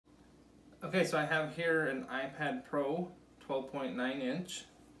Okay, so I have here an iPad Pro 12.9 inch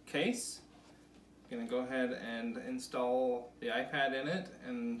case. I'm going to go ahead and install the iPad in it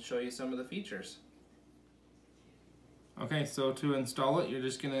and show you some of the features. Okay, so to install it, you're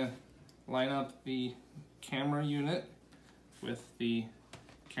just going to line up the camera unit with the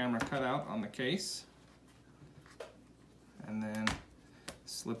camera cutout on the case, and then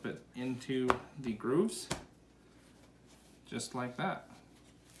slip it into the grooves, just like that.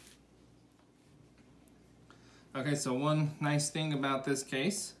 Okay, so one nice thing about this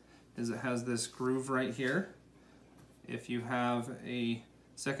case is it has this groove right here. If you have a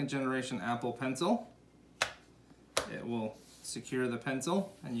second generation Apple Pencil, it will secure the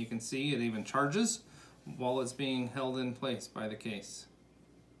pencil, and you can see it even charges while it's being held in place by the case.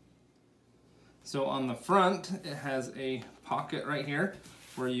 So on the front, it has a pocket right here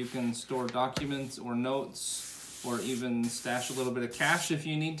where you can store documents or notes, or even stash a little bit of cash if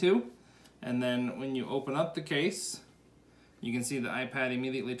you need to. And then when you open up the case, you can see the iPad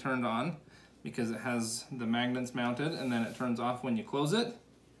immediately turned on because it has the magnets mounted, and then it turns off when you close it.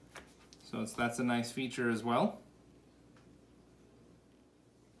 So that's a nice feature as well.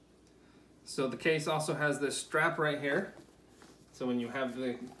 So the case also has this strap right here. So when you have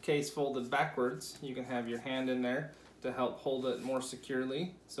the case folded backwards, you can have your hand in there to help hold it more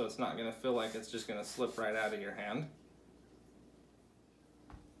securely, so it's not going to feel like it's just going to slip right out of your hand.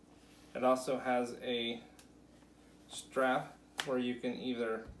 It also has a strap where you can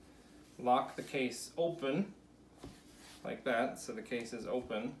either lock the case open like that, so the case is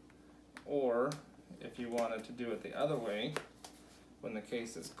open, or if you wanted to do it the other way, when the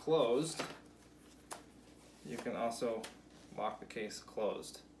case is closed, you can also lock the case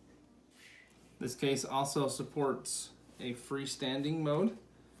closed. This case also supports a freestanding mode,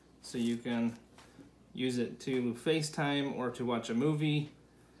 so you can use it to FaceTime or to watch a movie.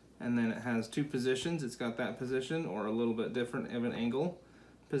 And then it has two positions. It's got that position, or a little bit different of an angle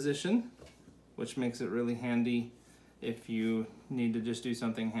position, which makes it really handy if you need to just do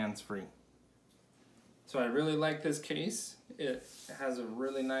something hands-free. So I really like this case. It has a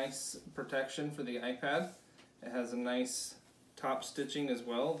really nice protection for the iPad. It has a nice top stitching as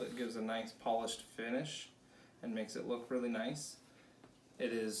well that gives a nice polished finish and makes it look really nice.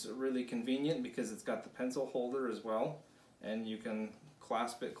 It is really convenient because it's got the pencil holder as well, and you can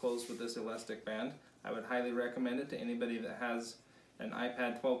clasp it closed with this elastic band. I would highly recommend it to anybody that has an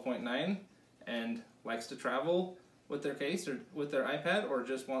iPad 12.9 and likes to travel with their case or with their iPad, or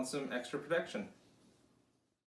just wants some extra protection.